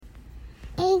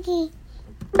Maggie.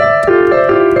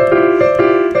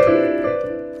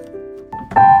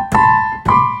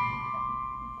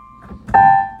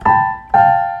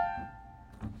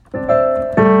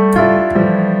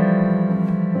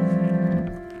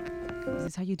 Is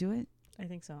this how you do it? I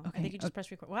think so. Okay. I think you just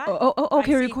press record. What?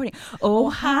 Okay, I see. recording. Oh,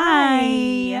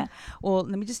 hi. Well,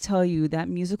 let me just tell you that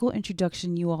musical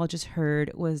introduction you all just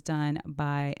heard was done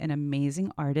by an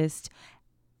amazing artist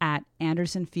at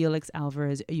Anderson Felix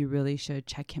Alvarez. You really should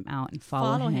check him out and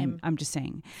follow him. I'm just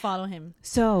saying. Follow him.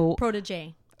 So,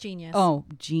 Protege. Genius. oh,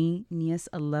 genius,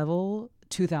 a level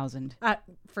 2000.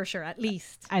 For sure. At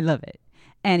least. I love it.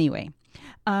 Anyway,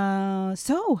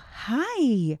 so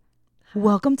hi.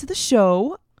 Welcome to the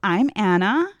show. I'm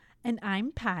Anna. And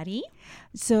I'm Patty.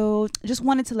 So just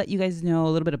wanted to let you guys know a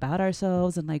little bit about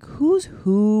ourselves and like who's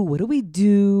who, what do we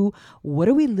do, what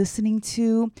are we listening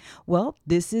to? Well,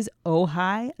 this is Oh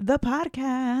Hi, the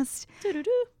podcast.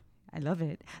 Doo-doo-doo. I love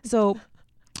it. So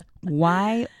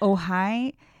why Oh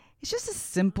Hi? It's just a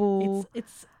simple,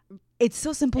 it's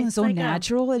so simple and it's so like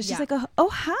natural. It's just yeah. like oh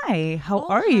hi, how Oh,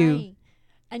 are you? hi.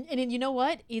 And you know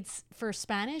what? It's for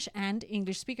Spanish and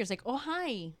English speakers. Like, oh,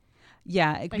 hi.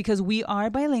 Yeah, because we are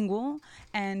bilingual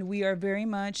and we are very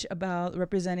much about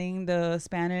representing the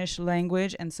Spanish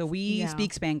language. And so we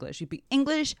speak Spanglish. We speak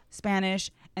English, Spanish,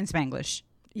 and Spanglish.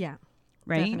 Yeah.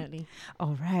 Right? Definitely.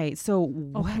 All right. So,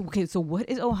 so what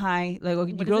is Oh Hi? Like,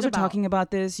 okay, you girls are talking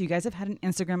about this. You guys have had an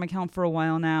Instagram account for a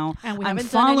while now. And we I'm haven't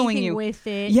following done anything you. with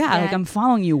it. Yeah, yet. like I'm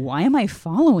following you. Why am I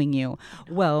following you?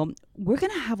 Well, we're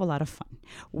going to have a lot of fun.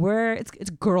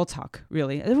 It's girl talk,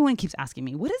 really. Everyone keeps asking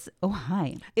me, what is Oh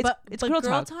Hi? It's girl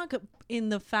talk. In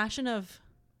the fashion of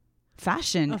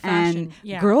Fashion Of and fashion,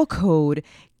 yeah. girl code,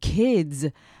 kids,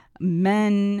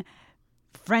 men,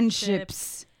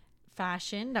 friendships.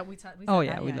 fashion that we talk. Oh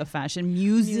yeah, we love fashion,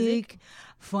 music,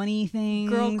 funny things,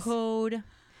 girl code.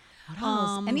 What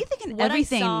else? Anything and what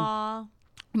everything. I saw.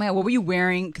 Maya, what were you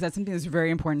wearing? Because that's something that's very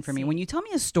important for me. When you tell me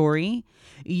a story,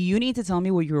 you need to tell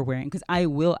me what you were wearing because I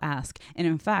will ask. And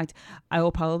in fact, I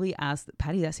will probably ask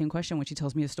Patty that same question when she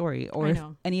tells me a story. Or if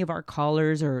any of our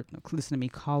callers or listen to me,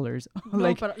 callers. Any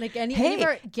of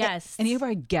our guests. Any of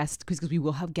our guests, because we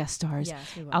will have guest stars.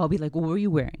 Yes, we will. I'll be like, well, what were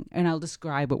you wearing? And I'll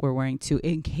describe what we're wearing too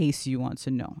in case you want to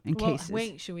know.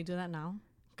 Wait, should we do that now?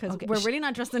 Because Okay, we're really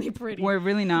not dressed any pretty. We're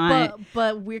really not.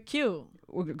 But we're cute.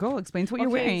 Go explain to what you're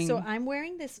wearing. So I'm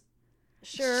wearing this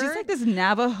shirt. She's like this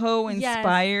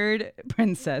Navajo-inspired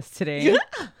princess today.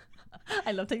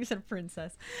 I love that you said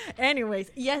princess.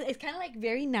 Anyways, yes, it's kind of like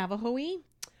very Navajo-y.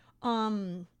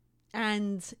 And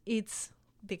it's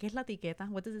 ¿de qué es la etiqueta?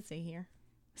 What does it say here?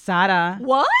 Sara.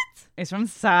 What? It's from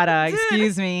Sara. Dude.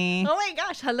 Excuse me. Oh my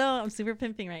gosh, hello. I'm super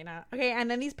pimping right now. Okay, and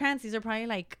then these pants, these are probably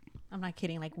like, I'm not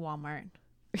kidding, like Walmart.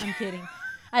 I'm kidding.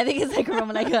 I think it's like from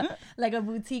like a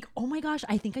boutique. Oh my gosh,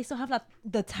 I think I still have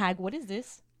the tag. What is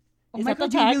this? Oh Is my that the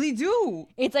God, you tag? really do.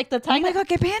 It's like the tag. Oh my God,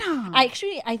 qué pena. I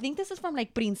think this is from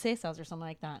like Princesas or something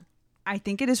like that. I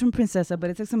think it is from Princesa, but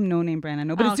it's like some no-name brand. I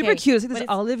know, but it's super okay. cute. It's like But this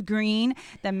it's olive green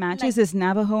that matches like- this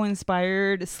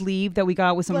Navajo-inspired sleeve that we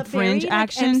got with some But fringe very,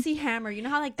 action. Like MC Hammer. You know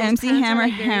how like those MC pants Hammer are,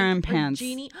 like, very, harem or pants.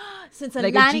 Genie, since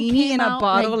Like Aladdin a genie came in a out,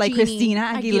 bottle, like Genie Christina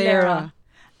Aguilera.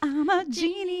 I'm a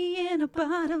genie in a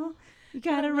bottle. You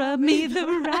gotta rub me the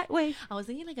right way. I was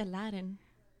thinking like Aladdin.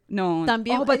 No.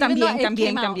 También, but even though it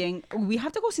came también. We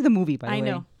have to go see the movie, by the way. I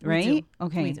know. Right? We do.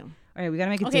 Okay. We do. All right, we gotta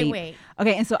make a Okay, date. wait.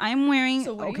 Okay, and so I'm wearing,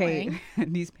 So what are you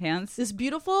wearing? these pants. This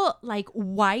beautiful like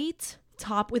white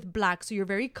top with black. So you're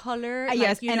very color.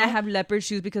 Yes, like, and I have leopard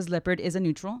shoes because leopard is a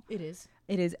neutral. It is.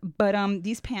 It is. But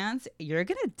these pants, you're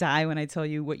gonna die when I tell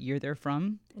you what year they're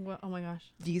from. What? Oh my gosh.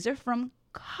 These are from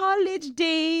college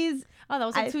days. Oh, that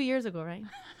was like 2 years ago, right?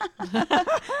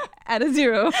 At a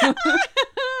zero.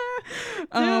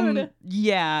 Dude.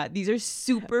 Yeah, these are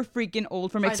super freaking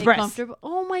old from Are Express. they comfortable?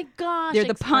 Oh my gosh. They're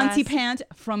the Express. Ponte pant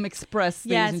from Express,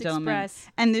 ladies Yes, and gentlemen.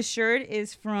 Express. And this shirt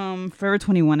is from Forever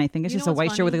 21. I think it's You just know a white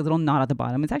what's shirt with funny? a little knot at the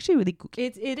bottom. It's actually really cool.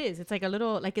 It is. It's like a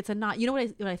little, like it's a knot. You know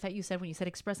what I thought you said when you said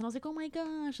Express? And I was like, oh my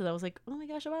gosh. So I was like, oh my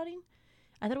gosh, about him?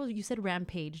 I thought you said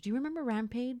Rampage. Do you remember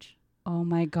Rampage? Oh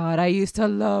my God, I used to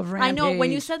love Rampage. I know.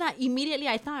 When you said that, immediately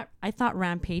I thought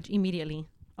Rampage. Immediately.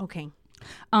 Okay.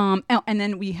 And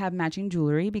then we have matching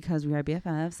jewelry because we are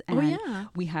BFFs. And yeah.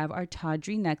 we have our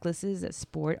tawdry necklaces that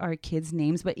sport our kids'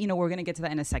 names. But, we're going to get to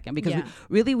that in a second because Yeah.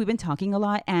 we've been talking a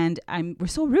lot and we're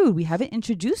so rude. We haven't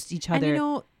introduced each other.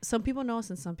 And some people know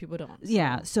us and some people don't. So.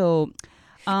 Yeah. So.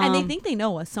 And they think they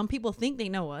know us. Some people think they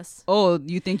know us. Oh,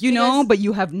 you think you know, Because- but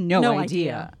you have no idea.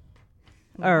 idea.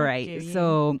 All right. Qué bien.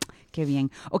 So, qué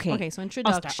bien. Okay. Okay, so I'll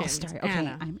introduction. start. Okay.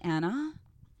 Anna. I'm Anna.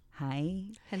 Hi.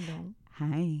 Hello.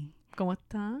 Hi. ¿Cómo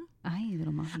está? Ay,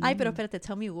 little mommy. Ay, pero espérate,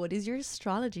 tell me, what is your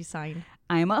astrology sign?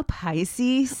 I'm a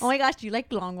Pisces. Oh my gosh, do you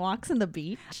like long walks on the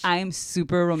beach? I'm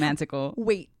super romantical.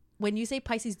 Wait, when you say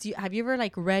Pisces, have you ever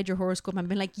like read your horoscope and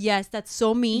been like, yes, that's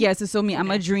so me? Yes, it's so me.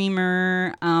 I'm a Okay.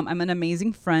 dreamer. I'm an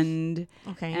amazing friend.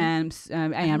 Okay. And I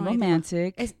am know anything about-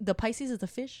 romantic. The Pisces is the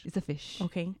fish? It's a fish.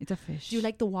 Okay. It's a fish. Do you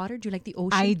like the water? Do you like the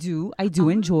ocean? I do. I do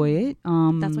enjoy it.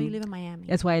 That's why you live in Miami.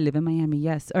 That's why I live in Miami.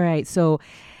 Yes. All right. So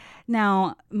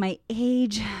now my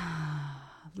age.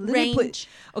 Let me put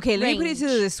it Range. to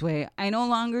this way. I no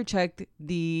longer checked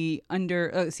the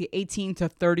 18 to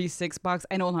 36 box.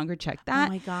 I no longer check Oh that.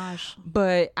 my gosh.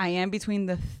 But I am between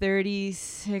the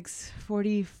 36,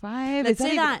 45. Let's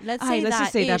say that. Let's say let's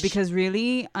just say that that-ish. because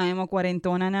really I'm a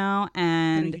cuarentona now, But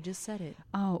and you just said it.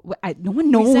 no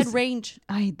one knows. We said range.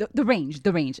 The range,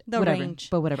 The whatever. range.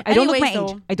 But whatever. I don't look my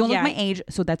Anyways, age. though, I don't look yeah. my age,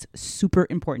 so that's super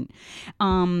important.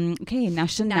 Okay,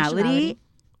 nationality.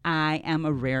 I am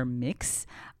a rare mix.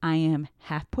 I am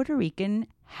half Puerto Rican,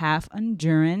 half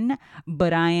Honduran,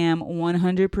 but I am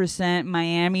 100%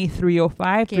 Miami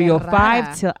 305, Qué 305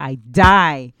 rara. till I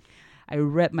die. I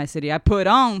rep my city. I put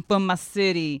on for my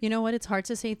city. You know what? It's hard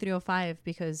to say 305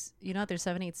 because you know there's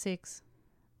 786.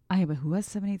 But who has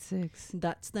 786?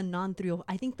 That's the non-305.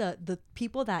 I think the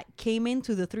people that came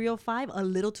into the 305 a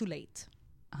little too late.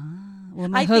 Well,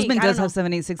 my I husband think- I does don't have know.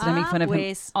 786 and I make fun of him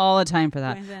Pues. all the time for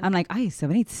that. Pues then. I'm like,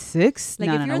 786? Like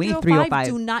No, if you're we need 305,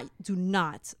 305. do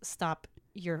not stop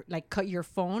your cut your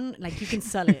phone. Like you can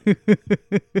sell it.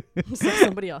 Sell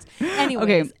somebody else. Anyways,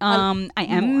 Okay, I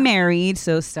am more. married,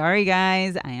 so sorry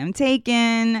guys, I am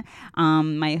taken.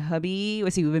 My hubby,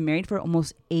 we've been married for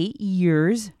almost 8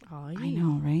 years. I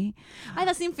know, right?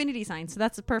 That's the infinity sign, so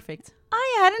that's perfect.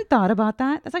 I hadn't thought about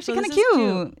that. That's actually So kind of this is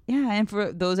cute. Yeah, and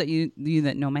for those that you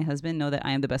that know my husband, know that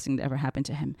I am the best thing to ever happen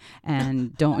to him,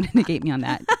 and don't negate me on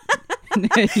that.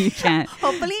 You can't.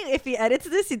 Hopefully, if he edits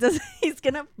this, he's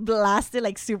gonna blast it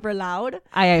like super loud.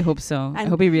 I hope so. I And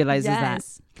hope he realizes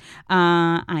yes.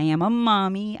 that. I am a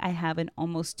mommy. I have an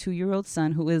almost 2-year-old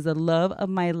son who is the love of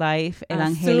my life. El A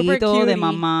super angelito de cutie.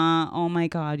 mamá. Oh my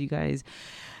God, you guys.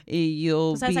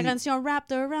 You'll O sea, be... esa canción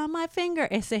wrapped around my finger.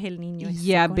 Ese es el niño. Estoy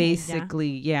Yeah, con basically.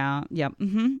 Yeah.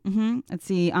 Let's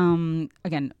see.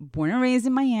 Again, born and raised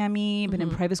in Miami. Been in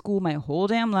private school my whole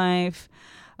damn life.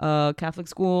 Catholic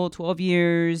school, 12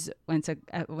 years. Went to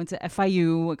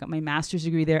FIU. I got my master's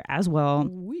degree there as well.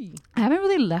 Ella. I haven't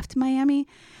really left Miami.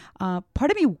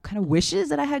 Part of me kind of wishes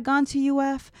that I had gone to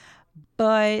UF,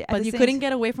 but But you couldn't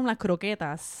get away from las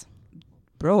croquetas.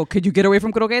 Bro, could you get away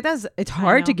from croquetas? It's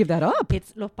hard to know. give that up.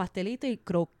 It's los pastelitos y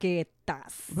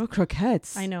croquetas. Bro,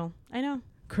 croquettes. I know.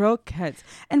 Croquettes.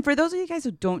 And for those of you guys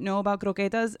who don't know about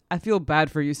croquetas, I feel bad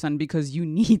for you, son, because you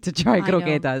need to try I know.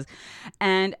 croquetas.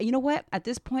 And you know what? At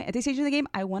this point, at this stage of the game,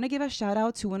 I want to give a shout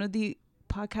out to one of the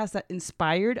podcasts that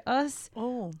inspired us.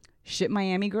 Oh. Shit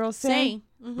Miami Girls Say.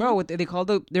 Mhm. Bro, what they call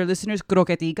their listeners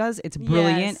croqueticas. It's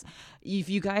brilliant. Yes. If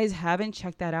you guys haven't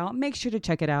checked that out, make sure to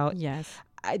check it out. Yes.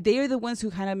 They are the ones who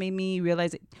kind of made me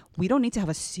realize that we don't need to have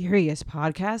a serious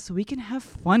podcast. So we can have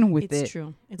fun with it. It's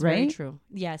true. It's very right? true.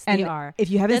 Yes, And they are. if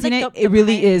you haven't They're seen like it, it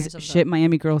really is pioneers of Shit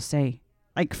Miami Girls Say.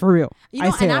 Like, for real. You know,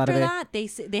 I say and a lot after of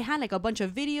it. that, they had like a bunch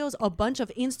of videos, a bunch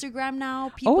of Instagram now.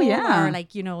 People yeah. are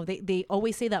like, you know, they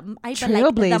always say that I like the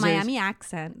Trailblazers. Miami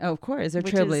accent. Oh, of course. They're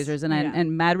Which trailblazers. is- And yeah.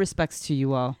 and mad respects to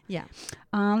you all. Yeah.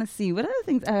 Let's see. What other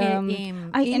things?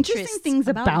 Interesting interests things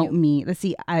about you. me. Let's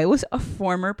see. I was a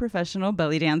former professional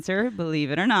belly dancer,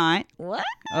 believe it or not. What?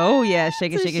 Oh, yeah.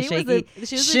 Shake it, So shake it, she shake was it.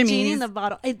 the genie in the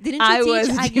bottle. Didn't you I teach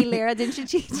was- Aguilera? Didn't you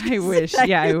teach? I wish.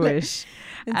 Yeah, I wish.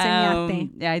 Enseñaste.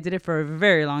 Yeah, I did it for a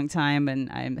very long time, and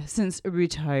I'm since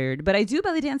retired. But I do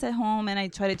belly dance at home, and I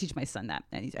try to teach my son that.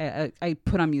 And I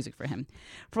put on music for him.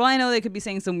 For all I know, they could be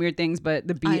saying some weird things, but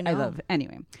the beat I know. love.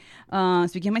 Anyway,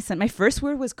 speaking of my son, my first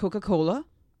word was Coca-Cola.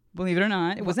 Believe it or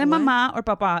not, it wasn't What? mama or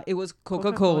papa. It was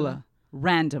Coca-Cola. Coca-Cola.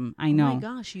 Random, I Oh know. my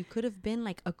gosh, you could have been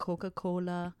like a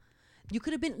Coca-Cola. You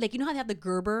could have been like, you know how they have the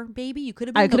Gerber baby? You could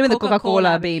have been I could have been the Coca-Cola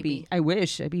Coca-Cola baby. I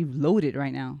wish. I'd be loaded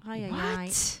right now. Ay, ay, ay.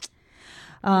 What?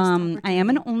 I am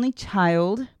an only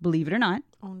child, believe it or not.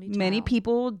 Only Many child.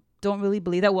 people don't really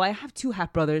believe that. Well, I have 2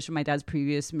 half brothers from my dad's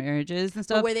previous marriages and But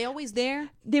stuff. were they always there?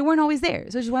 They weren't always there.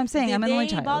 So that's what I'm saying. Did I'm an only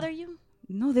they child. bother you?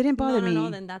 No, they didn't bother me. No,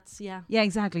 then that's, yeah. Yeah,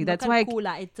 exactly. No That's why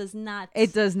calcula. It does not.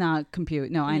 it does not compute.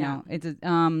 No, I Yeah. know.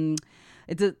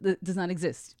 It does not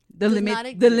exist. The Does limit not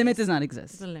the limit exist. does not It's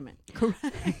exist. the limit.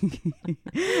 Correct.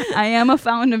 I am a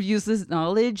fountain of useless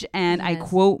knowledge, and I Yes.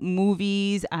 quote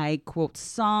movies, I quote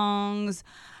songs.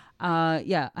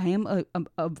 Yeah, I am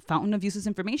a fountain of useless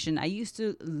information. I used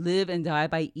to live and die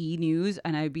by E News,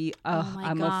 and I'd be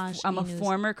I'm a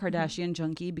former Kardashian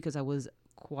junkie because I was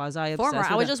quasi obsessed. Former. I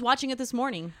with was it. just watching it this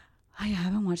morning. I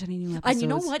haven't watched any new episodes. And you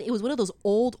know what? It was one of those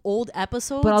old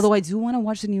episodes. But although I do want to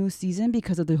watch the new season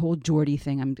because of the whole Jordy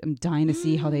thing, I'm dying to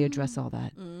see how they address all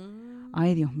that.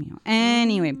 Ay, Dios mío.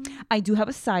 Anyway, I do have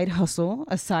a side hustle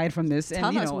aside from this. Tell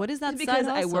and, us, what is that because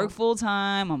side I hustle? work full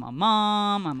time. I'm a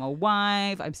mom. I'm a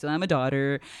wife. I still am a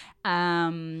daughter.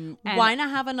 And why not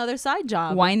have another side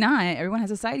job? why not? Everyone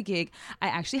has a side gig. I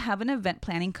actually have an event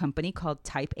planning company called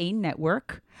Type A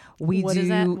Network. We What do is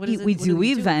that? What is it? we What do do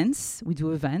we do? events. We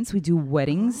do events. We do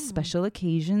weddings, special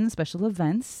occasions, special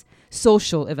events,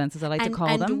 social events as I like to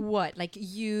call them. And what? Like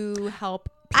you help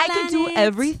I can do plan it?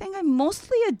 everything. I'm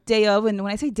mostly a day of, and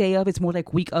when I say day of, it's more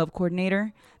like week of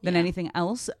coordinator than anything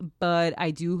else. But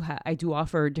I do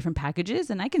offer different packages,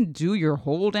 and I can do your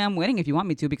whole damn wedding if you want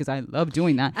me to, because I love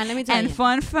doing that. And let me tell you.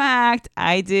 fun fact,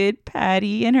 I did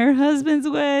Patty and her husband's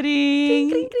wedding. Ding,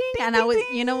 ding, ding. And I was, ding,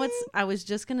 you know ding. what's? I was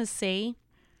just gonna say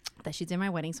that she did my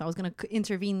wedding, so I was gonna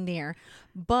intervene there,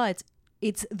 but.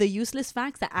 It's the useless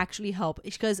facts that actually help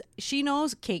because she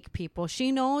knows cake people.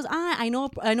 She knows I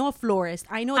know a florist.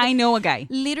 I know a guy.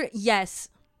 Literally, yes,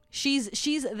 she's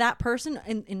that person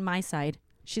in my side.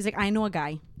 She's like, I know a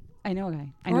guy. I know a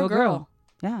guy. I Or know a a girl.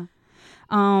 Yeah.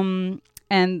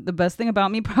 And the best thing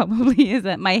about me probably is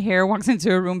that my hair walks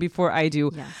into a room before I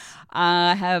do. Yes.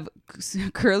 I have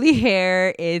curly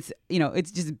hair. It's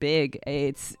just big.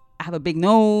 I have a big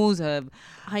nose. Oh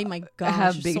my gosh, I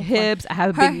have you're big so hips. fun. I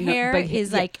have Her big hair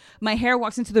is like my hair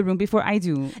walks into the room before I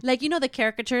do. like the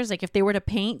caricatures. Like if they were to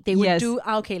paint, they would Yes. do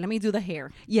okay. Let me do the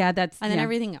hair Yeah, that's and then yeah.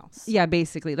 everything else. Yeah,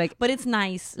 basically like. But it's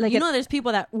nice. Like Like there's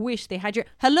people that wish they had your.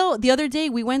 Hello, the other day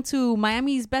we went to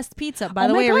Miami's Best Pizza. By Oh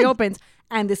the my way, it God. reopens.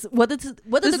 And this, what did This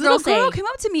the little girl say? girl came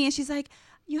up to me and she's like,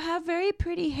 "You have very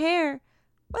pretty hair."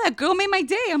 Well, that girl made my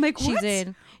day. I'm like, She what?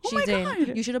 did. Oh She my did.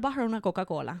 God. You should have bought her una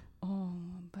Coca-Cola. Oh,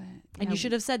 but And you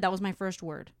should have said that was my first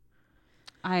word.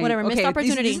 whatever. missed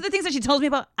opportunity. These are the things that she tells me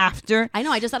about after. I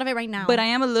know. I just thought of it right now. But I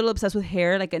am a little obsessed with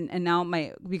hair, like, and now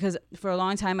because for a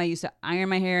long time I used to iron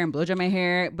my hair and blow dry my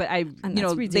hair, but that's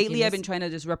lately ridiculous. I've been trying to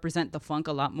just represent the funk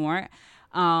a lot more.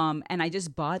 And I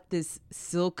just bought this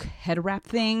silk head wrap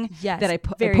thing Yes, that I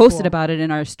very posted cool. about it in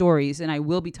our stories, and I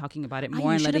will be talking about it more you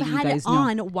and should letting have you had guys it know.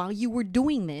 on while you were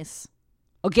doing this.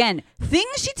 Again, things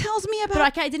she tells me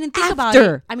about. But I didn't think about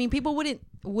after. it. I mean, people wouldn't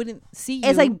see you.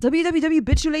 It's like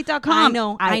www.bitchrelate.com. I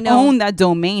know. I own that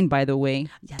domain, by the way.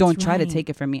 That's Don't try to right. take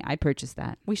it from me. I purchased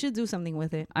that. We should do something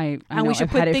with it. I And know, we should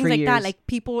I've put had it things for like that, years. like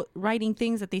people writing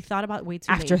things that they thought about way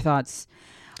too late. Afterthoughts.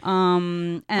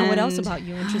 And what else about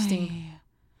you? Interesting.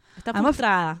 Está I'm a-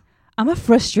 frustrada. I'm a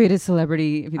frustrated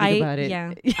celebrity if you think I about it.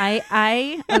 yeah.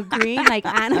 I agree. Like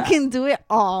Anna can do it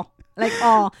all. Like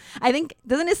all. I think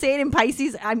doesn't it say it in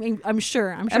Pisces? I mean, I'm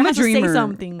sure. I'm sure I'm it a has to say dreamer.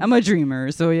 something. I'm a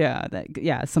dreamer, so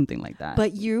yeah, something like that.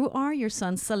 But you are your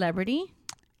son's celebrity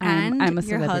I'm and a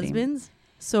your celebrity. husband's.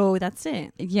 So that's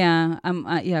it. yeah, I'm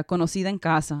conocida en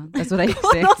casa. That's what I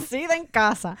say. Conocida en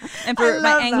casa. And I for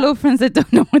my love Anglo friends that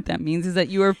don't know what that means, is that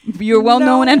you're well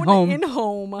known at home. In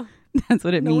home. That's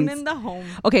what it Known means. in the home.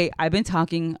 Okay, I've been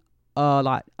talking a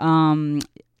lot.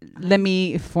 Let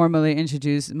me formally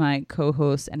introduce my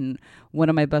co-host and one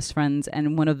of my best friends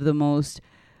and one of the most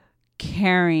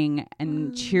caring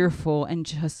and cheerful and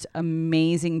just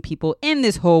amazing people in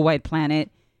this whole wide planet.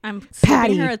 I'm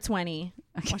Patty. giving her a 20.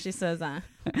 Well, she says that.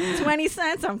 20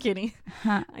 cents. I'm kidding.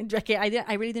 Huh.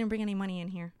 I really didn't bring any money in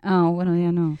here. Oh, well,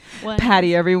 yeah, no. What?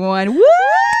 Patty, everyone. Woo!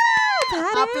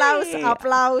 Patty.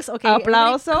 Applause. Okay.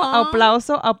 Aplauso,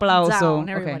 aplauso, aplauso. Down,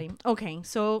 Okay. everybody. Okay,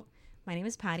 so my name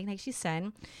is Patty, like she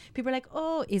said. People are like,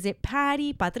 oh, is it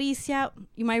Patty, Patricia?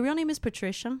 My real name is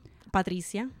Patricia,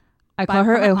 Patricia. I call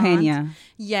her from my aunt. Eugenia.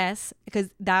 Yes, because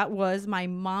that was my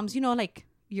mom's,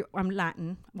 I'm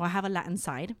Latin. Well, I have a Latin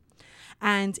side.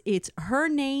 And it's her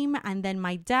name and then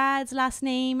my dad's last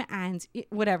name and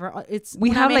whatever. We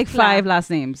una have like mezcla. 5 last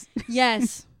names.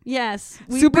 Yes. Yes.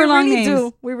 Super long really names.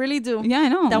 do. We really do. Yeah, I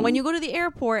know. That when you go to the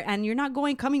airport and you're not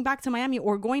coming back to Miami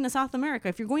or going to South America,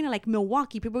 if you're going to like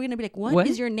Milwaukee, people are going to be like, what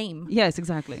is your name? Yes,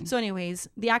 exactly. So anyways,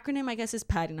 the acronym, I guess, is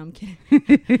Patty. No, I'm kidding.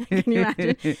 Can you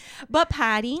imagine? But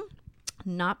Patty,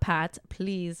 not Pat,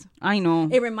 please. I know.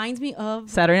 It reminds me of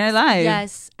Saturday Night Live.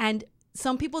 Yes. And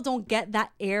some people don't get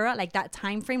that era, like that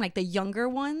time frame, like the younger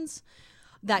ones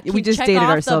that can We just check dated off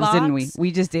the ourselves, didn't we? box.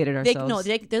 We just dated ourselves.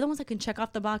 They're the ones that can check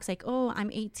off the box like, oh,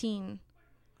 I'm 18.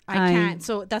 I can't.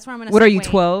 So that's where I'm going to What are you, segue.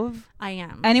 12? I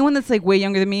am. Anyone that's like way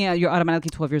younger than me, you're automatically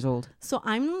 12 years old. So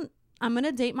I'm going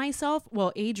to date myself.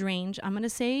 Well, age range. I'm going to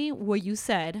say what you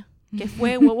said. ¿Qué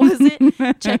fue? What was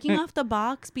it? Checking off the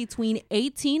box between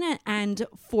 18 and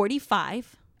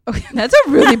 45. Okay, that's a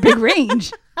really big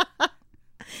range.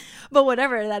 But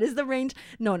whatever, that is the range.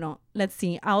 No. Let's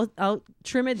see. I'll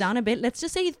trim it down a bit. Let's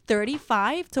just say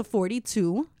 35 to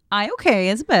 42. Okay,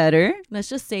 it's better. Let's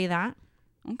just say that.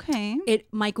 Okay.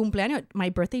 My cumpleaños, my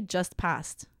birthday just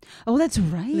passed. Oh, that's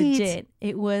right. Legit.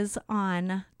 It was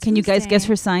on Can you guys guess Tuesday.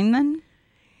 her sign then?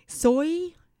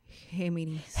 Soy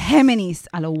Géminis. Géminis,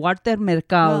 a lo Walter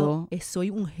Mercado. Well, soy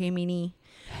un Gemini.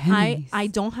 Géminis. I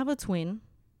don't have a twin.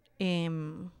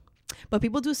 But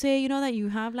people do say, that you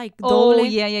have like Oh, doble.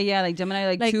 yeah. Like Gemini,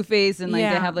 like Like, two-faced and like they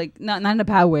yeah. have like, not in a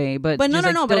bad way, but But no.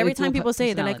 just, like, But every it's time dual people say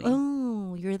it, they're like,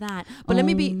 personality. oh, you're that. But let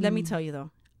me tell you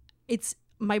though. It's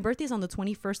my birthday is on the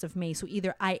 21st of May. So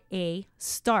either I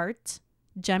start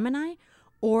Gemini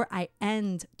or I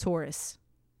end Taurus.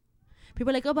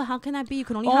 People are like, oh, but how can that be? You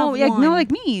can only have yeah, one. no,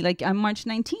 like me. Like I'm March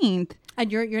 19th. And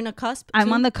you're in a cusp. I'm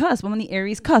too? on the cusp. I'm on the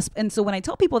Aries cusp. And so when I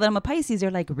tell people that I'm a Pisces, they're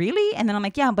like, really? And then I'm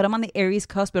like, yeah, but I'm on the Aries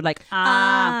cusp. They're like,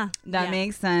 that yeah.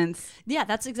 makes sense. Yeah,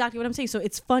 that's exactly what I'm saying. So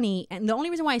it's funny. And the only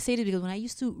reason why I say it is because when I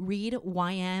used to read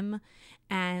YM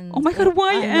and... Oh my God, I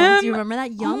know, YM. do you remember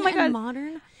that? Young my and God.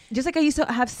 Modern? Just like I used to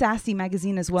have Sassy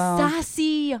magazine as well.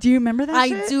 Sassy. Do you remember that I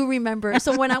shit? do remember.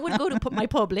 So when I would go to put my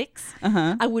Publix,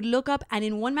 Uh-huh. I would look up and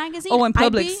in one magazine... Oh, and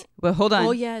I'd Publix. be- But hold on.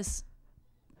 Oh, yes.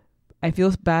 I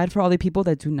feel bad for all the people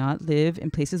that do not live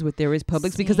in places where there is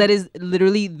Publix because Same. that is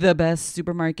literally the best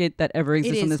supermarket that ever It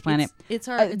exists on is. this planet. It's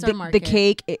our the market.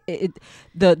 cake,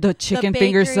 the chicken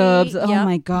finger bakery, subs. Oh yep,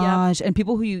 my yep. gosh! And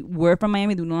people who were from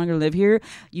Miami do no longer live here.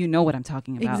 You know what I'm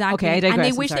talking about. Exactly. Okay, I digress. And they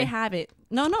I'm wish sorry. they had it.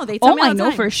 No, they tell Oh, me all I the know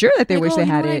time. for sure that they Like, wish they you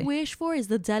know had what it. I wish for is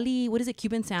the deli. What is it?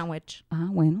 Cuban sandwich.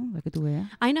 Bueno, para que tú veas.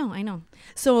 I know.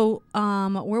 So,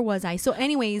 where was I? So,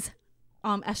 anyways,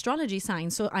 astrology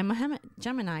signs. So I'm a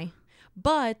Gemini,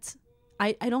 but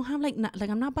I don't have like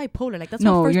I'm not bipolar. Like that's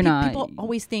No, what you're not. people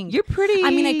always think. You're pretty. I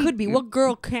mean, I could be. What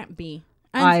girl can't be?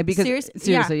 And Because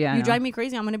seriously, yeah, I you know. drive me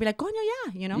crazy. I'm gonna be like, coño,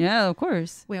 yeah, you know. Yeah, of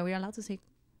course. Wait, are we allowed to say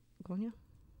coño?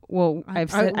 Well,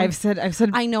 I've said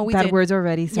I know we bad did. words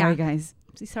already. Sorry, Yeah. guys.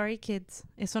 Sí, sorry, kids.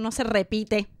 Eso no se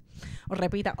repite. O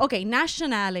repita. Okay,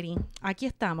 nationality. Aquí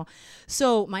estamos.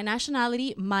 So, my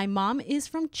nationality, my mom is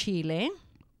from Chile,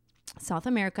 South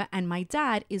America, and my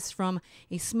dad is from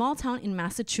a small town in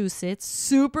Massachusetts,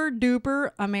 super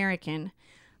duper American.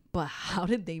 But how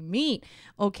did they meet?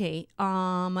 Okay,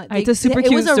 It's a super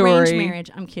It was cute arranged story. marriage.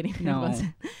 I'm kidding. No. It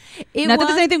wasn't. Not that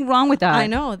there's anything wrong with that. I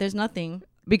know there's nothing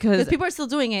because because people are still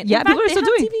doing it. Yeah, In fact, people are they still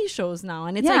have doing- TV shows now,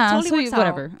 and it's yeah, like totally so works out.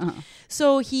 whatever. Uh-huh.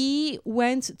 So he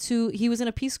was in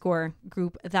a Peace Corps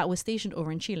group that was stationed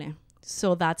over in Chile.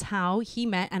 So that's how he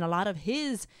met, and a lot of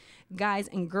his guys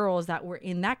and girls that were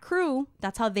in that crew,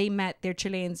 that's how they met their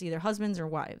Chileans, either husbands or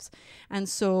wives. And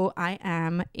so I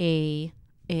am a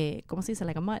 ¿cómo se dice?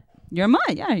 Like a mutt. You're a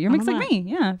mutt, yeah. You're I'm mixed a like mutt. me,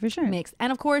 yeah, for sure. Mixed.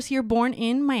 And of course, you're born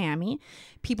in Miami.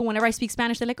 People, whenever I speak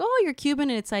Spanish, they're like, "Oh, you're Cuban,"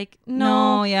 and it's like,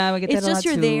 no, yeah, we get it's that a just lot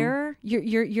you're too. there.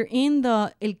 You're in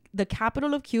the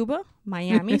capital of Cuba,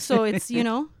 Miami. So it's yeah.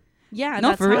 No,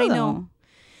 that's for how real I know. though.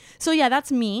 So yeah,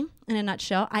 that's me in a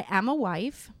nutshell. I am a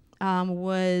wife.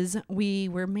 We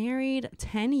were married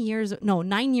 9 years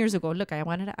ago. Look, I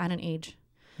wanted to add an age.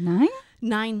 9?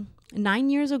 9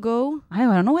 years ago. I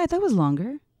don't know why I thought it was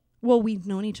longer. Well, we've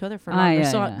known each other for longer.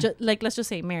 yeah, so yeah. let's just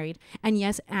say married. And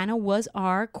yes, Anna was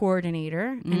our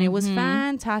coordinator, and it was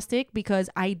fantastic because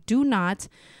I do not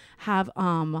have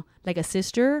like a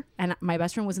sister, and my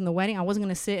best friend was in the wedding. I wasn't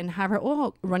gonna sit and have her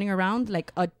running around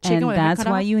like a chicken. And with her head that's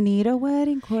cut why off. you need a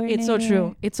wedding coordinator. It's so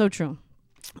true. It's so true.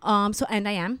 So and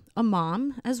I am a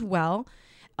mom as well.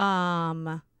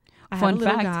 I have Fun a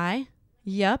little fact. guy.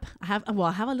 Yep. I have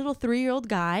a little 3-year-old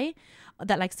guy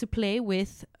that likes to play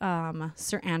with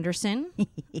Sir Anderson.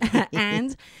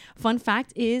 And fun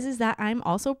fact is that I'm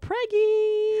also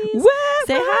preggy. What?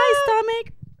 Say hi,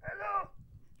 stomach.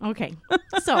 Hello. Okay.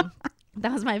 So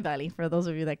that was my belly for those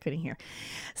of you that couldn't hear.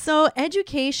 So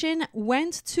education,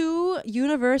 went to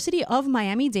University of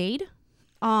Miami-Dade.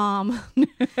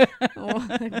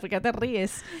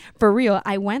 For real,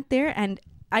 I went there and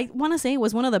I want to say it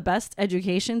was one of the best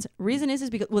educations. Reason is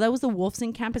because that was the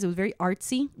Wolfson campus. It was very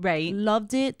artsy. Right.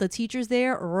 Loved it. The teachers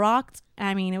there rocked.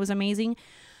 I mean, it was amazing.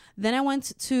 Then I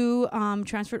went to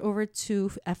transferred over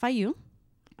to FIU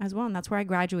as well, and that's where I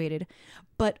graduated.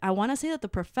 But I want to say that the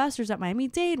professors at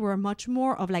Miami-Dade were much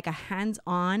more of like a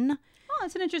hands-on. Oh,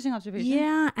 that's an interesting observation.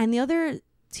 Yeah, and the other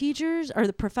teachers or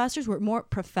the professors were more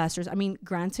professors. I mean,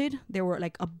 granted, there were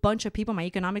like a bunch of people in my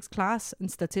economics class and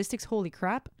statistics. Holy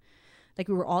crap. Like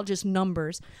we were all just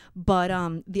numbers. But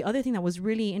the other thing that was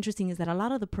really interesting is that a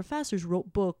lot of the professors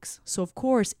wrote books. So of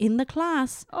course, in the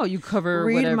class, you cover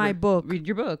read whatever. my book. Read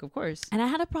your book, of course. And I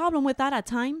had a problem with that at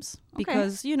times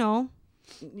because, you know,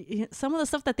 some of the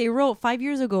stuff that they wrote 5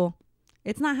 years ago,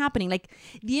 it's not happening. Like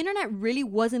the internet really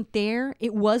wasn't there.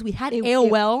 We had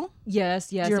AOL. Yes.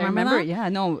 Do you remember that? Yeah,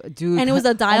 no, dude. And it was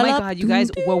a dial-up. Oh my God, you guys,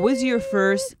 what was your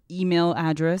first email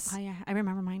address? I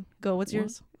remember mine. Go, what's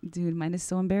yours? Dude, mine is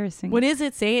so embarrassing. What is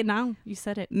it? Say it now. You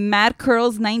said it. Mad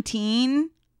Curls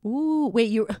 19. Ooh,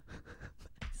 wait,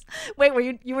 were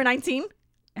you were 19?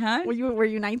 Huh? Were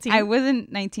you 19? I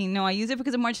wasn't 19. No, I used it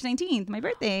because of March 19th, my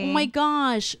birthday. Oh my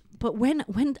gosh. But when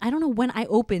I don't know when I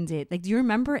opened it. Like, do you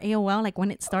remember AOL, like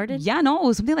when it started? Yeah,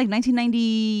 no, something like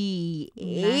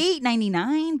 1998,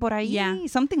 99, por ahí. Yeah.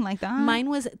 Something like that. Mine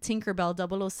was Tinkerbell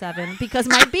 007 because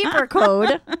my beeper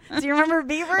code. Do you remember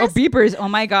beepers? Oh, beepers. Oh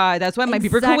my God. That's why my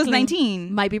beeper code was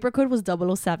 19. My beeper code was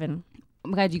 007. Oh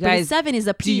my God, you But guys. 7 is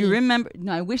a P. Do you remember?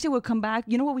 No, I wish they would come back.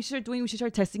 You know what we should start doing? We should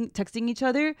start texting each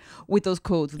other with those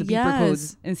codes, the beeper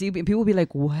codes. And see, people will be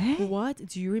like, what? What?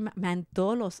 Do you remember? Man,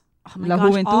 todos los... Oh my La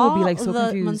gosh, Juventud all will be like so the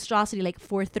confused. monstrosity, like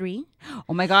 4-3.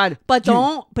 Oh my God. But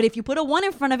but if you put a 1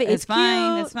 in front of it, it's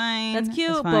fine. cute. It's fine. That's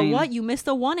cute. It's But fine. what? You missed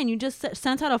a 1 and you just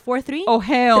sent out a 4-3? Oh,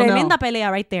 hell Tremenda no.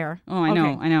 pelea right there. Oh, I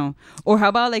know. Or how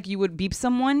about like you would beep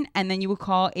someone and then you would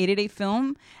call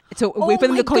 888-film. So wait for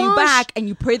them to call you back and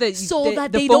you pray that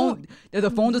that the they phone the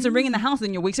phone doesn't ring in the house and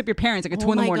then you wakes up your parents like at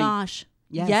 2 in the morning. Oh my gosh.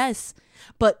 Yes. Yes.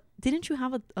 But didn't you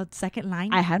have a second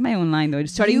line? I had my own line though,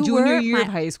 starting You junior were year of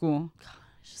my- high school.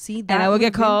 See that? And I would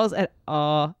get would've been- calls at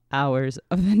all hours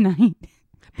of the night.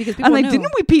 because people I'm like,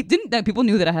 knew. didn't that people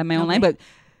knew that I had my own line, Okay. but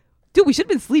dude, we should have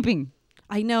been sleeping.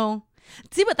 I know.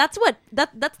 See, but that's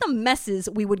the messes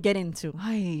we would get into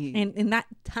in that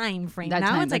time frame.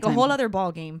 It's like a whole other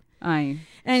ball game.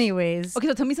 Anyways. Okay,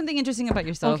 so tell me something interesting about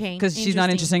yourself. Okay, Because she's not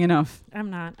interesting enough. I'm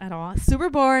not at all. Super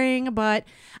boring, but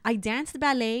I danced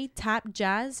ballet, tap,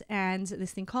 jazz, and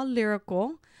this thing called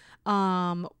lyrical.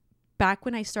 Back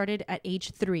when I started at age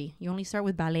 3, you only start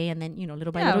with ballet, and then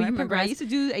little by little I you remember. I progress.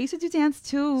 used to do dance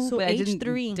too, So but I age didn't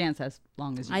 3. dance as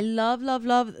long as you. I love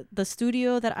the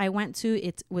studio that I went to.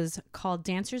 It was called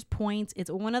Dancers Point.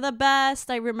 It's one of the best.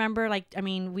 I remember,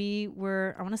 we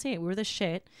were the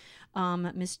shit.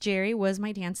 Miss Jerry was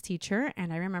my dance teacher,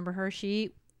 and I remember her.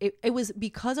 It was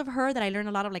because of her that I learned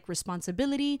a lot of like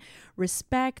responsibility,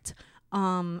 respect.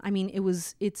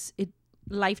 It's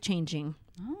life changing.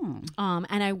 Oh.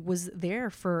 And I was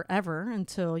there forever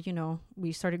until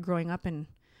we started growing up and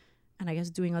I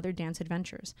guess doing other dance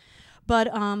adventures. But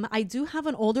I do have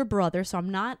an older brother, so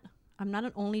I'm not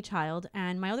an only child,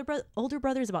 and my older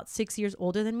brother is about 6 years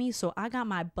older than me, so I got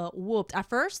my butt whooped. At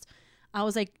first, I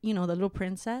was like, the little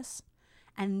princess,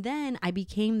 and then I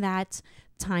became that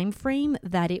time frame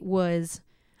that it was.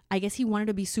 I guess he wanted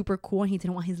to be super cool, and he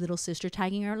didn't want his little sister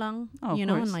tagging her along, course.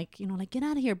 and like get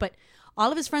out of here. But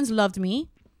all of his friends loved me.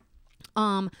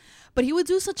 But he would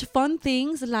do such fun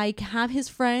things like have his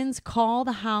friends call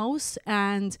the house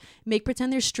and make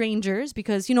pretend they're strangers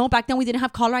because, back then we didn't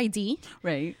have caller ID.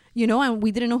 Right. And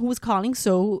we didn't know who was calling.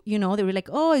 So, they were like,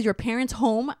 oh, is your parents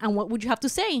home? And what would you have to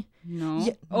say? No.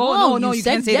 Yeah. No, you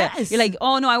said can't say yes. that. You're like,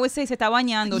 oh, no, I would say se está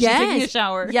bañando. She's taking a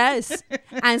shower. Yes.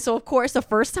 And so, of course, the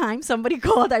first time somebody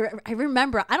called, I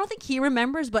remember, I don't think he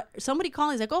remembers, but somebody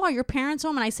called. He's like, oh, are your parents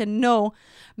home? And I said, no.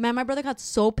 Man, my brother got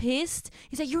so pissed.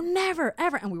 He's like, you're never,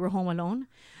 ever. And we were home alone.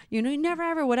 You never,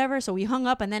 ever, whatever. So we hung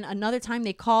up. And then another time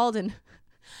they called and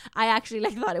I actually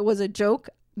thought it was a joke.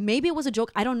 Maybe it was a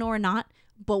joke. I don't know or not.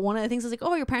 But one of the things is like,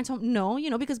 oh, are your parents home? No,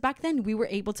 because back then we were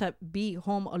able to be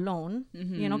home alone,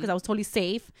 because I was totally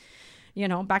safe,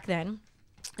 back then.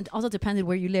 It also depended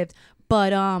where you lived.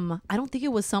 But I don't think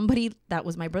it was somebody that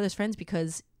was my brother's friends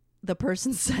because the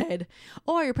person said,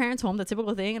 oh, are your parents home? The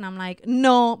typical thing. And I'm like,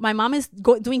 no, my mom is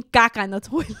doing caca in the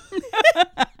toilet.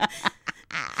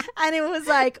 And it was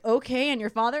like, okay, and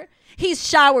your father? He's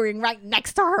showering right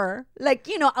next to her. Like,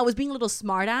 I was being a little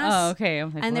smart ass. Oh, okay.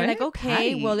 I'm like, And they're what? like, okay,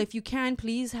 Patty. well, if you can,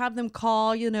 please have them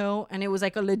call, and it was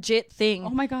like a legit thing.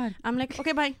 Oh my God. I'm like,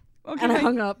 okay, bye. Okay, And I bye.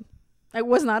 hung up. It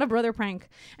was not a brother prank.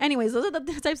 Anyways, those are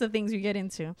the types of things you get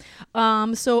into.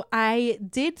 So I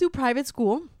did do private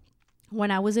school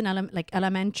when I was in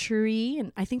elementary,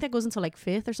 and I think that goes until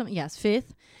 5th or something. Yes,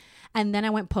 5th. And then I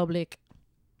went public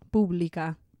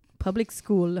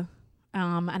school.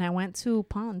 And I went to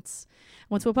Ponce.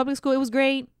 Went to a public school. It was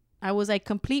great. I was like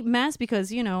complete mess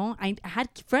because, I had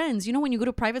friends. When you go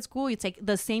to private school, it's like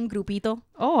the same grupito.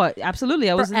 Oh, absolutely.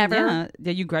 I was Forever.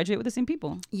 Yeah, you graduate with the same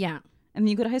people. Yeah. And then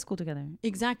you go to high school together.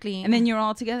 Exactly. And then you're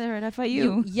all together at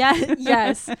FIU.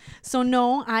 Yes. So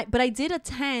no, but I did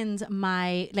attend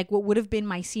my, like, what would have been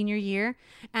my senior year.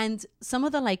 And some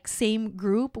of the, like, same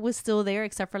group was still there,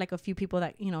 except for, like, a few people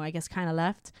that, you know, I guess kind of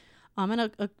left. And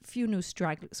a few new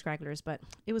stragglers, but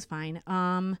it was fine.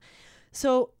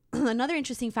 So another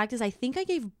interesting fact is I think I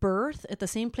gave birth at the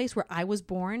same place where I was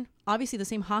born. Obviously the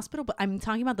same hospital, but I'm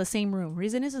talking about the same room.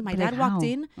 Reason is my dad walked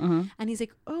in and he's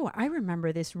like, oh, I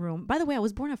remember this room. By the way, I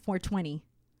was born at 420.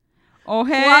 Oh,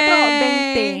 hey.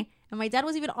 420. And my dad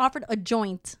was even offered a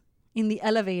joint in the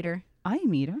elevator. Ay,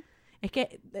 mira.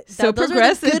 So those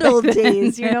progressive. were the good old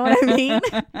days, you know what I mean?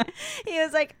 He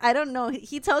was like, I don't know.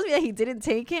 He tells me that he didn't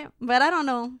take it, but I don't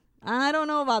know. I don't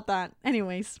know about that.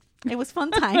 Anyways, it was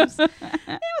fun times.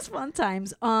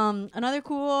 Another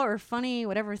cool or funny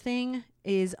whatever thing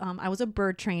is I was a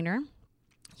bird trainer.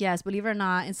 Yes, believe it or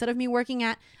not, instead of me working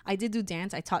at, I did do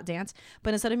dance, I taught dance,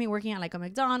 but instead of me working at like a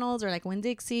McDonald's or like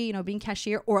Winn-Dixie, you know, being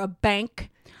cashier or a bank.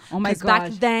 Oh my gosh. God.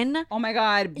 Back then. Oh my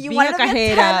God. You Being a wanted to be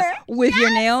a cajera teller. with your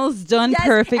nails done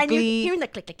perfectly. And you're hearing the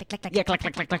click, click, click, click, click. Yeah, click,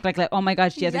 click, click, click, click, click. Oh my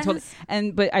gosh, yes.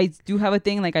 Yes. But I do have a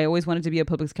thing, like I always wanted to be a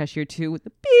Publix cashier too, with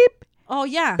the beep, Oh,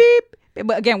 yeah. beep.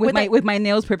 But again, with With my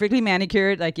nails perfectly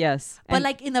manicured, like yes. But And-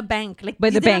 like in the bank, like but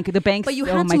you the didn't- bank, But you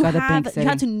oh had my to God, the have, bank you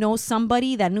had to setting. know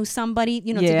somebody that knew somebody,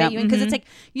 you know, to Yeah, get you in. Because it's like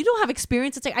you don't have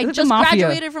experience. It's like I It's like the just mafia.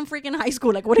 graduated from freaking high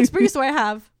school. Like what experience do I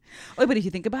have? Oh, but if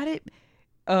you think about it,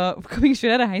 coming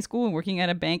straight out of high school and working at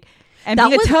a bank and That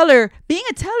being was-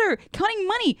 a teller, counting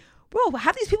money, bro.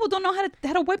 Half these people don't know how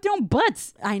to wipe their own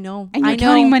butts, I know. and you're I know.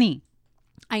 counting money.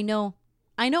 I know.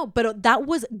 But that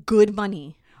was good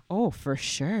money. Oh, for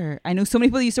sure. I know so many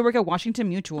people that used to work at Washington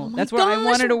Mutual. Oh my That's where I gosh,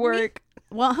 wanted to work.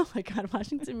 Well, oh my God,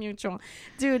 Washington Mutual,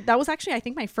 dude. That was actually I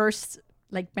think my first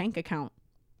like bank account.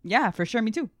 Yeah, for sure.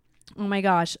 Me too. Oh my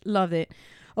gosh, loved it.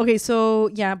 Okay, so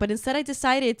yeah, but instead I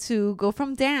decided to go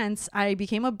from dance. I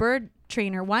became a bird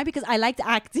trainer. Why? Because I liked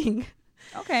acting.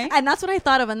 Okay. And that's what I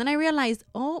thought of. And then I realized,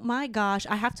 oh my gosh,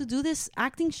 I have to do this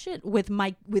acting shit with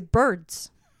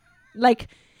birds. Like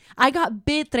I got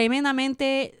bit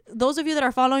tremendamente. Those of you that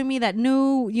are following me that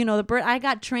knew, you know, the bird, I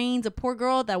got trained. A poor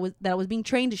girl that was being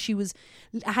trained.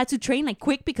 I had to train like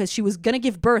quick because she was going to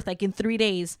give birth like in 3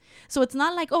 days. So it's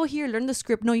not like, oh, here, learn the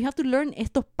script. No, you have to learn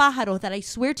estos pájaros that I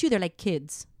swear to you, they're like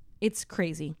kids. It's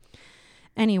crazy.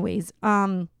 Anyways,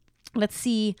 let's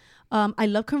see. I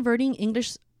love converting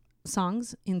English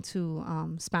songs into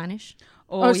Spanish.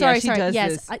 Oh, sorry, yeah, she sorry. does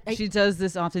Yes, this. She does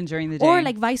this often during the day. Or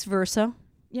like vice versa.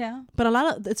 yeah. But a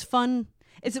lot of it's fun.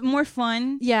 It's more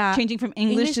fun. Yeah. Changing from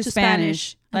English to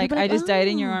Spanish. And Like, people are I like, just died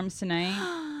in your "Oh." arms tonight.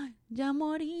 Ya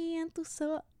morí en tu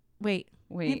Wait.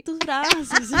 En Wait. tus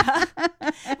brazos.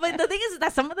 But the thing is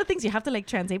that some of the things you have to like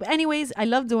translate. But anyways, I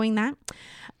love doing that.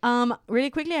 Really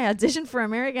quickly, I auditioned for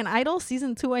American Idol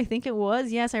season 2, I think it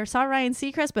was. Yes, I saw Ryan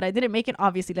Seacrest, but I didn't make it,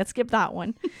 obviously. Let's skip that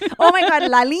one. Oh my God,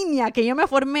 La Línea que yo me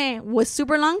formé was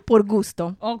super long por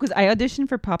gusto. Oh, because I auditioned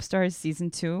for Pop Stars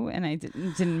season 2 and I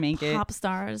didn't make it. Pop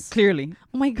stars. Clearly.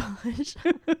 Oh my gosh.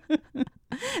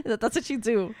 That's what you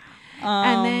do.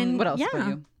 And then what else? yeah, about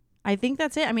you? I think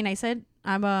that's it. I mean, I said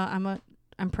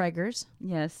I'm preggers.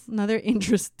 Yes. Another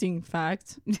interesting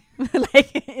fact.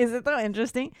 Like, is it though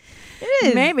interesting? It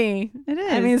is. Maybe. It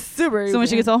is. I mean, it's super. So when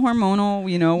she gets all hormonal,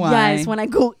 you know why. Yes, when I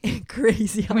go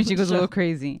crazy. When she goes a little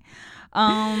crazy.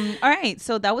 All right.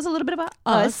 So that was a little bit about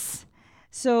us.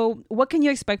 So what can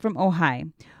you expect from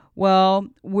Ojai? Well,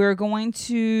 we're going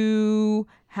to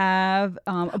have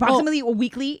approximately a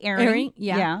weekly airing.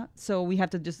 Yeah. So we have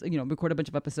to just, record a bunch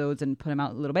of episodes and put them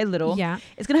out little by little. Yeah.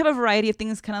 It's going to have a variety of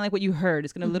things, kind of like what you heard.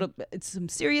 It's going to it's some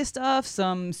serious stuff,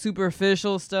 some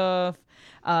superficial stuff.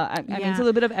 I mean, it's a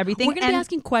little bit of everything. We're going to be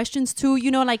asking questions too,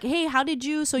 like, hey, how did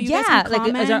you? So you guys yeah, can like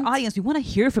comment. as our audience, we want to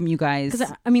hear from you guys.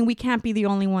 Because, I mean, we can't be the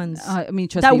only ones Trust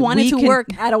that me, wanted we to can- work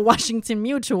at a Washington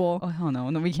Mutual. Oh, hell no,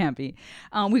 we can't be.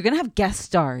 We're going to have guest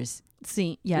stars.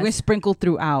 See, We're going to yes. sprinkle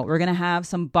throughout. We're going to have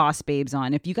some boss babes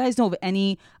on. If you guys know of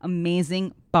any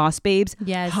amazing boss babes,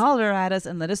 Yes. holler at us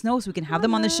and let us know so we can have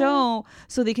them on the show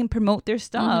so they can promote their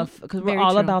stuff because we're Very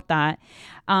all true. about that.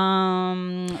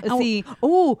 Let's see.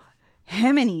 Oh,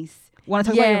 Géminis. Want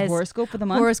to talk about your horoscope for the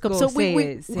month? Horoscope. Go, So say we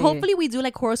it, say hopefully it. we do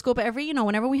like horoscope every,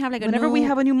 whenever we have like Whenever we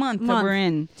have a new month that we're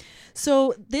in.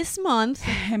 So this month,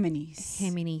 Géminis.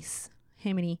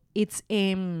 Gemini. It's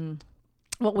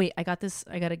well, wait, I got this.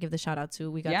 I gotta give the shout out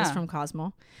to. We got this Yeah. from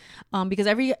Cosmo, because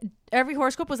every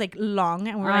horoscope was like long,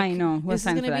 and we're like, I know. Who has this is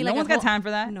time gonna for that? be No like a one's got whole- time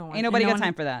for that. No one. Ain't nobody No got one-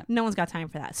 time for that. No one's got time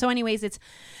for that. So, anyways,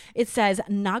 it says,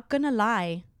 not gonna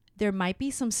lie, there might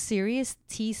be some serious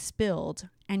tea spilled,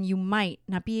 and you might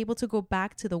not be able to go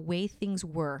back to the way things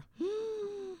were.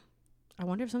 I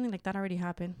wonder if something like that already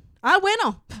happened. Ah,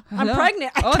 bueno. I'm Hello?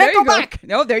 pregnant. I Oh, can't there go you go. back.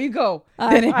 No, there you go.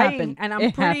 Then it happened. And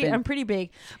It happened. I'm pretty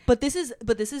big. But this is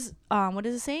what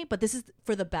does it say? But this is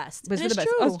for the best. But And it's for the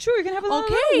it's best. Oh, it's true. You're gonna have a little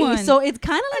Okay, one. so it's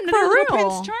kind of like Another for little real.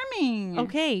 Prince Charming.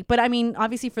 Okay, but I mean,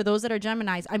 obviously, for those that are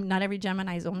Geminis, I'm not every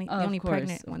Gemini is only the Of only course,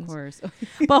 pregnant of ones. course.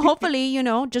 But hopefully,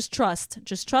 just trust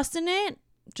in it.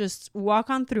 Just walk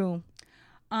on through.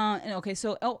 And okay,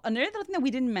 so another thing that we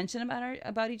didn't mention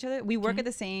about each other, we work at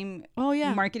the same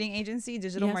marketing agency,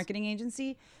 digital marketing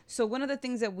agency. So one of the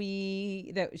things that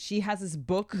she has this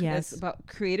book that's about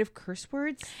creative curse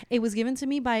words. It was given to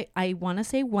me by, I want to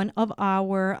say, one of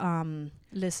our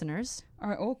listeners.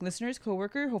 Our listeners,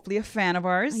 coworker, hopefully a fan of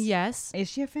ours. Yes. Is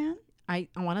she a fan? I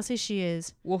want to say she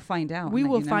is. We'll find out. We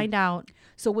will find out.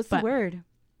 So what's the word?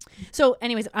 So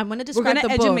anyways, I'm going to describe the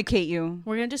book. We're going to educate you.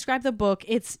 We're going to describe the book.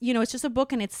 It's, it's just a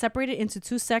book and it's separated into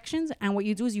 2 sections. And what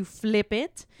you do is you flip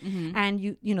it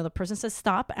and the person says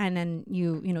stop. And then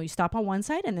you stop on one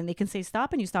side and then they can say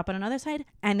stop and you stop on another side.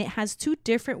 And it has 2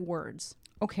 different words.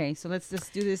 Okay. So let's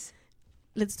just do this.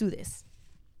 Let's do this.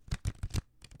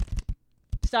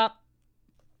 Stop.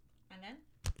 And then?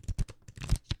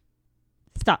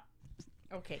 Stop.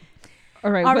 Okay.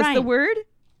 All right. What's the word?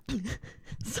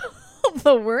 So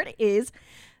the word is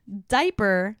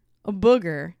diaper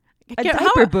booger. A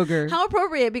diaper booger. How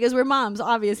appropriate, because we're moms,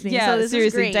 obviously. Yeah, so this seriously,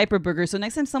 is great. diaper booger. So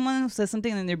next time someone says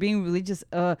something and they're being really just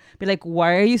be like,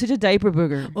 why are you such a diaper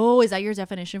booger? Oh, is that your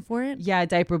definition for it? Yeah,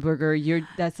 diaper booger.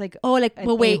 That's like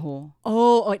a-hole.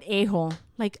 Oh, an a-hole.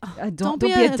 Like, don't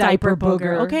be a diaper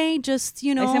booger. Okay, just,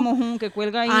 Ese mojón que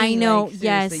cuelga ahí, I know, like,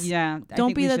 yes. Yeah.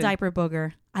 Don't be the diaper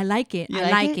booger. I like it. You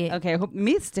I like it. Okay, I hope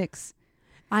me it sticks.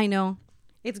 I know.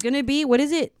 It's gonna be, what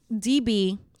is it?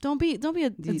 DB. Don't be a DB.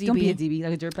 Don't be a DB,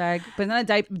 like a dirtbag. But not a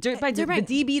dirtbag.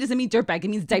 The DB doesn't mean dirtbag. It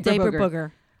means diaper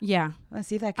booger. Yeah. Let's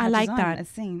see if that catches I like on. that.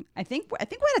 Let's see. I think we're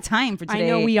out of time for today. I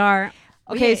know we are.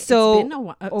 Okay, so it's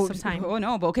been some time. Oh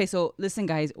no, but okay, so listen,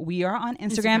 guys, we are on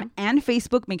Instagram and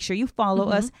Facebook. Make sure you follow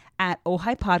us at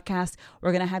Ojai Podcast.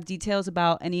 We're gonna have details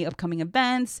about any upcoming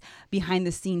events, behind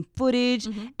the scene footage,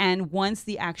 and once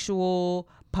the actual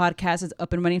podcast is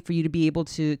up and running for you to be able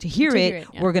to hear it,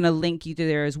 we're gonna link you to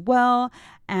there as well.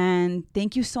 And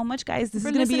thank you so much, guys. This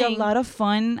is gonna be a lot of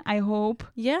fun, I hope.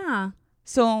 Yeah.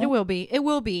 So it will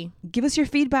be. Give us your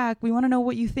feedback. We want to know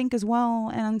what you think as well.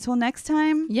 And until next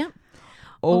time. Yep.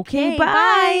 Okay,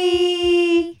 bye.